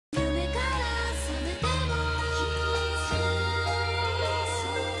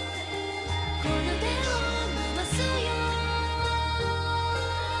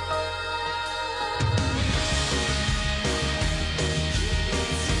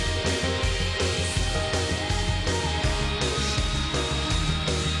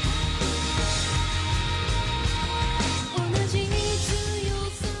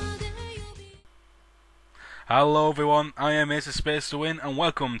Hello everyone, I am Ace of Space to Win and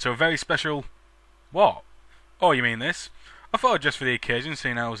welcome to a very special... What? Oh, you mean this? I thought just for the occasion,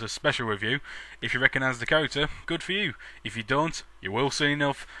 seeing how it was a special review. If you recognise the character, good for you. If you don't, you will soon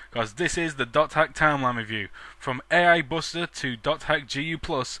enough, because this is the Dot Hack Timeline Review. From AI Buster to Dot Hack GU+,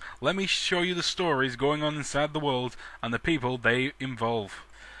 let me show you the stories going on inside the world and the people they involve.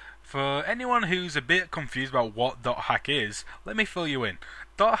 For anyone who's a bit confused about what Dot Hack is, let me fill you in.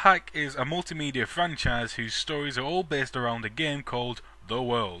 Dot Hack is a multimedia franchise whose stories are all based around a game called The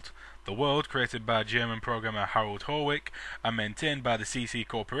World. The World, created by German programmer Harold Horwick and maintained by the CC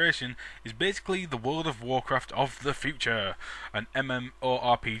Corporation, is basically the World of Warcraft of the future, an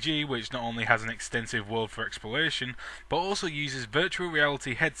MMORPG which not only has an extensive world for exploration, but also uses virtual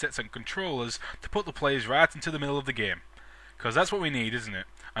reality headsets and controllers to put the players right into the middle of the game. Because that's what we need, isn't it?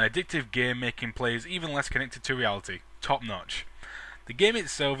 An addictive game making players even less connected to reality. Top notch. The game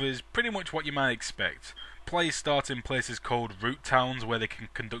itself is pretty much what you might expect. Players start in places called root towns where they can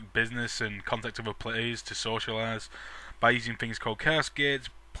conduct business and contact other players to socialise. By using things called chaos gates,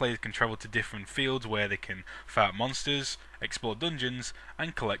 players can travel to different fields where they can fight monsters, explore dungeons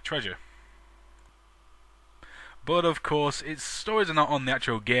and collect treasure. But of course, its stories are not on the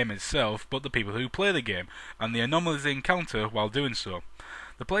actual game itself, but the people who play the game, and the anomalies they encounter while doing so.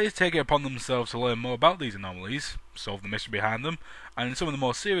 The players take it upon themselves to learn more about these anomalies, solve the mystery behind them, and in some of the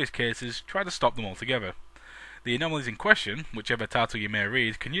more serious cases, try to stop them altogether. The anomalies in question, whichever title you may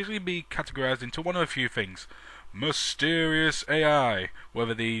read, can usually be categorized into one of a few things. Mysterious AI,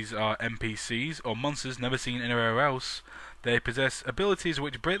 whether these are NPCs or monsters never seen anywhere else. They possess abilities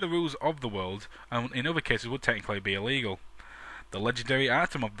which break the rules of the world, and in other cases would technically be illegal. The legendary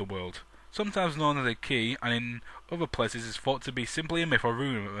item of the world, sometimes known as a key, and in other places is thought to be simply a myth or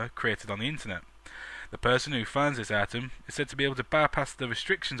rumour created on the internet. The person who finds this item is said to be able to bypass the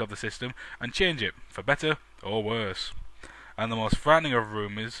restrictions of the system and change it, for better or worse. And the most frightening of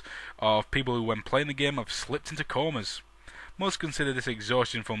rumours are of people who when playing the game have slipped into comas. Most consider this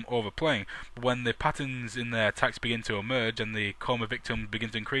exhaustion from overplaying, but when the patterns in their attacks begin to emerge and the coma victims begin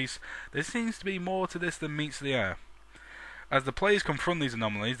to increase, there seems to be more to this than meets the eye. As the players confront these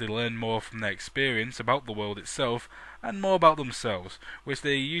anomalies, they learn more from their experience about the world itself, and more about themselves, which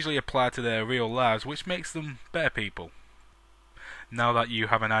they usually apply to their real lives, which makes them better people. Now that you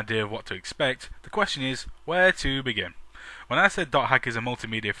have an idea of what to expect, the question is, where to begin? When I said Dot Hack is a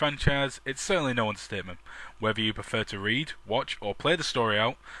multimedia franchise, it's certainly no understatement. Whether you prefer to read, watch, or play the story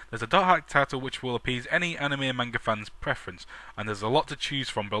out, there's a Dot Hack title which will appease any anime and manga fan's preference, and there's a lot to choose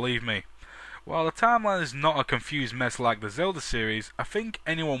from, believe me. While the timeline is not a confused mess like the Zelda series, I think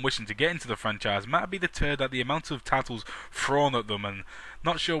anyone wishing to get into the franchise might be deterred at the amount of titles thrown at them and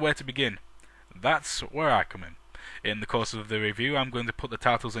not sure where to begin. That's where I come in. In the course of the review, I'm going to put the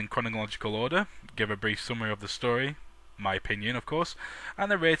titles in chronological order, give a brief summary of the story, my opinion of course,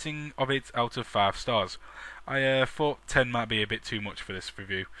 and a rating of it out of 5 stars. I thought 10 might be a bit too much for this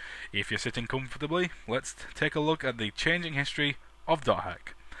review. If you're sitting comfortably, let's take a look at the changing history of Dot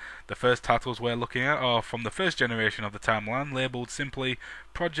Hack. The first titles we're looking at are from the first generation of the timeline, labelled simply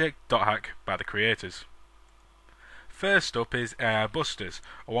Project Dot Hack by the creators. First up is AI Busters,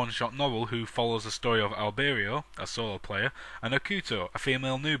 a one-shot novel who follows the story of Alberio, a solo player, and Okuto, a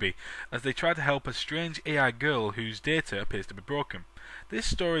female newbie, as they try to help a strange AI girl whose data appears to be broken. This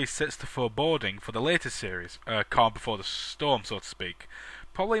story sets the foreboding for the later series, calm before the storm so to speak.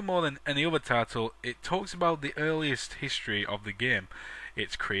 Probably more than any other title, it talks about the earliest history of the game,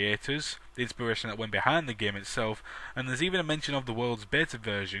 its creators, the inspiration that went behind the game itself, and there's even a mention of the world's beta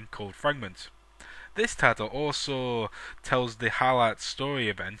version called Fragment. This title also tells the highlight story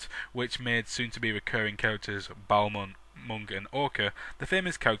event, which made soon-to-be recurring characters Balmont, Mung and Orca the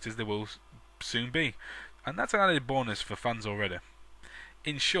famous characters they will soon be, and that's an added bonus for fans already.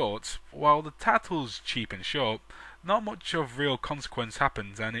 In short, while the title's cheap and short, not much of real consequence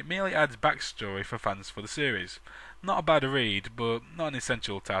happens and it merely adds backstory for fans for the series. Not a bad read, but not an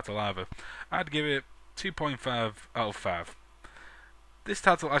essential title either. I'd give it 2.5 out of 5. This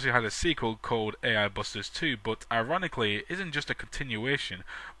title actually had a sequel called AI Busters 2, but ironically it isn't just a continuation,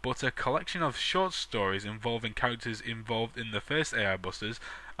 but a collection of short stories involving characters involved in the first AI Busters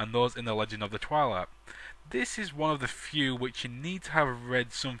and those in the Legend of the Twilight. This is one of the few which you need to have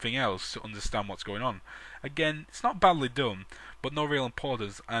read something else to understand what's going on. Again, it's not badly done, but no real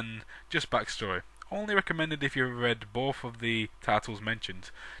importance and just backstory. Only recommended if you've read both of the titles mentioned.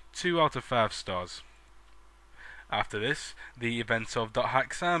 2 out of 5 stars. After this, the events of Dot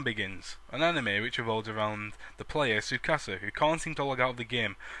Hack San begins, an anime which revolves around the player Tsukasa, who can't seem to log out of the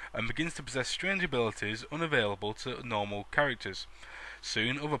game and begins to possess strange abilities unavailable to normal characters.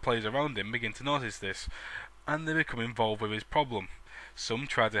 Soon, other players around him begin to notice this, and they become involved with his problem. Some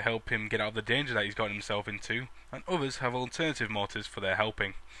try to help him get out of the danger that he's gotten himself into, and others have alternative motives for their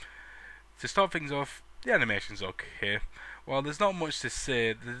helping. To start things off, the animation's okay. While there's not much to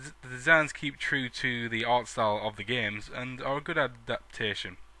say, the designs keep true to the art style of the games and are a good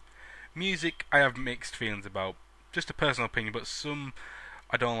adaptation. Music, I have mixed feelings about. Just a personal opinion, but some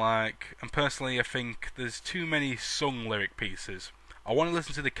I don't like, and personally I think there's too many sung lyric pieces. I want to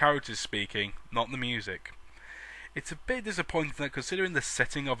listen to the characters speaking, not the music. It's a bit disappointing that considering the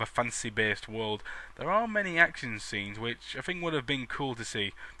setting of a fantasy-based world, there are many action scenes which I think would have been cool to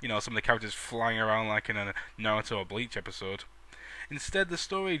see. You know, some of the characters flying around like in a Naruto or Bleach episode. Instead, the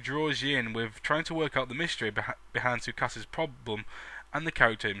story draws you in with trying to work out the mystery behind Tsukasa's problem and the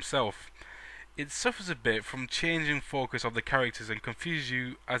character himself. It suffers a bit from changing focus of the characters and confuses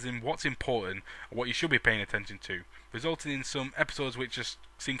you as in what's important and what you should be paying attention to, resulting in some episodes which just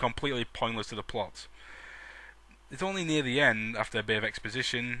seem completely pointless to the plot. It's only near the end, after a bit of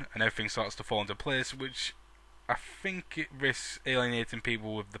exposition, and everything starts to fall into place, which I think it risks alienating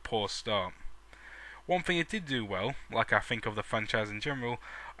people with the poor start. One thing it did do well, like I think of the franchise in general,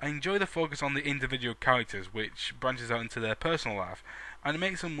 I enjoy the focus on the individual characters, which branches out into their personal life, and it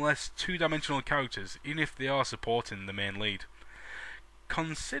makes them less two-dimensional characters, even if they are supporting the main lead.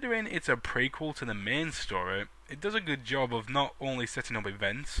 Considering it's a prequel to the main story, it does a good job of not only setting up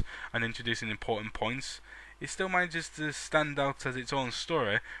events and introducing important points, it still manages to stand out as its own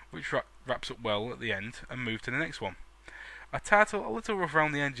story, which wraps up well at the end and move to the next one. A title a little rough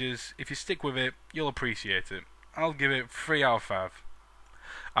around the edges, if you stick with it, you'll appreciate it. I'll give it 3 out of 5.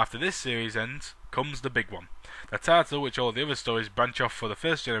 After this series ends, comes the big one. The title which all the other stories branch off for the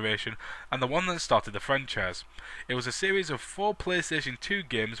first generation, and the one that started the franchise. It was a series of 4 PlayStation 2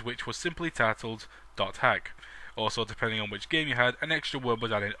 games which was simply titled .hack. Also, depending on which game you had, an extra word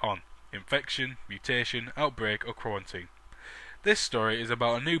was added on. Infection, mutation, outbreak, or quarantine. This story is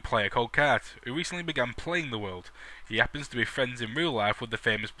about a new player called Kat, who recently began playing the world. He happens to be friends in real life with the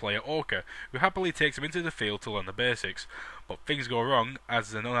famous player Orca, who happily takes him into the field to learn the basics. But things go wrong,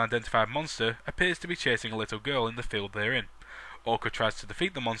 as an unidentified monster appears to be chasing a little girl in the field they're in. Orca tries to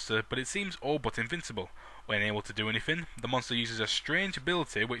defeat the monster, but it seems all but invincible. When unable to do anything, the monster uses a strange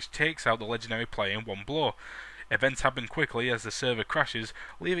ability which takes out the legendary player in one blow. Events happen quickly as the server crashes,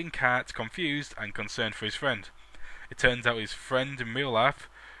 leaving Kat confused and concerned for his friend. It turns out his friend in real life,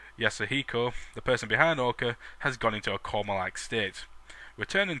 Yasuhiko, the person behind Orca, has gone into a coma-like state.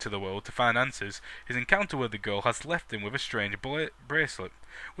 Returning to the world to find answers, his encounter with the girl has left him with a strange bracelet,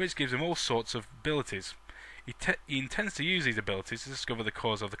 which gives him all sorts of abilities. He intends to use these abilities to discover the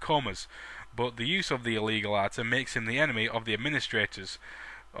cause of the comas, but the use of the illegal item makes him the enemy of the administrators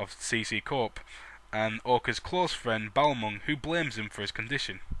of CC Corp, and Orca's close friend Balmung, who blames him for his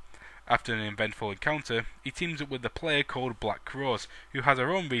condition. After an eventful encounter, he teams up with the player called Black Rose, who has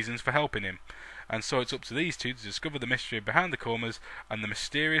her own reasons for helping him, and so it's up to these two to discover the mystery behind the comas and the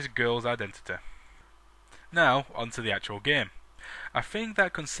mysterious girl's identity. Now, onto the actual game. I think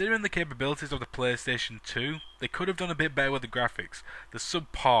that considering the capabilities of the PlayStation 2, they could have done a bit better with the graphics. They're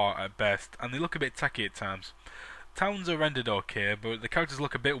subpar at best, and they look a bit tacky at times. Towns are rendered okay, but the characters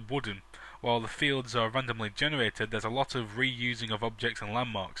look a bit wooden. While the fields are randomly generated, there's a lot of reusing of objects and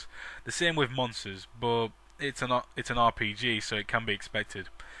landmarks. The same with monsters, but it's an RPG, so it can be expected.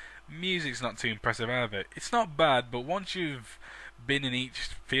 Music's not too impressive either. It's not bad, but once you've been in each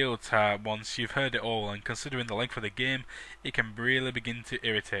field type once, you've heard it all, and considering the length of the game, it can really begin to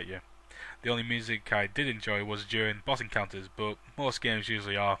irritate you. The only music I did enjoy was during boss encounters, but most games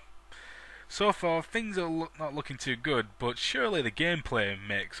usually are. So far, things are not looking too good, but surely the gameplay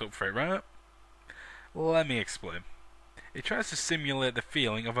makes up for it, right? Let me explain. It tries to simulate the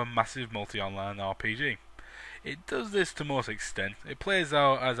feeling of a massive multi-online RPG. It does this to most extent. It plays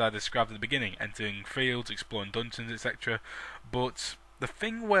out as I described at the beginning, entering fields, exploring dungeons, etc. But the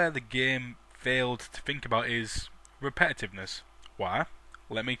thing where the game failed to think about is repetitiveness. Why?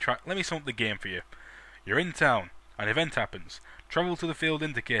 Let me sum up the game for you. You're in town. An event happens. Travel to the field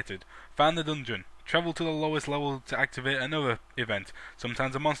indicated. Find the dungeon. Travel to the lowest level to activate another event.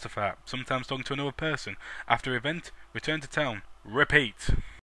 Sometimes a monster fight. Sometimes talking to another person. After event, return to town. Repeat.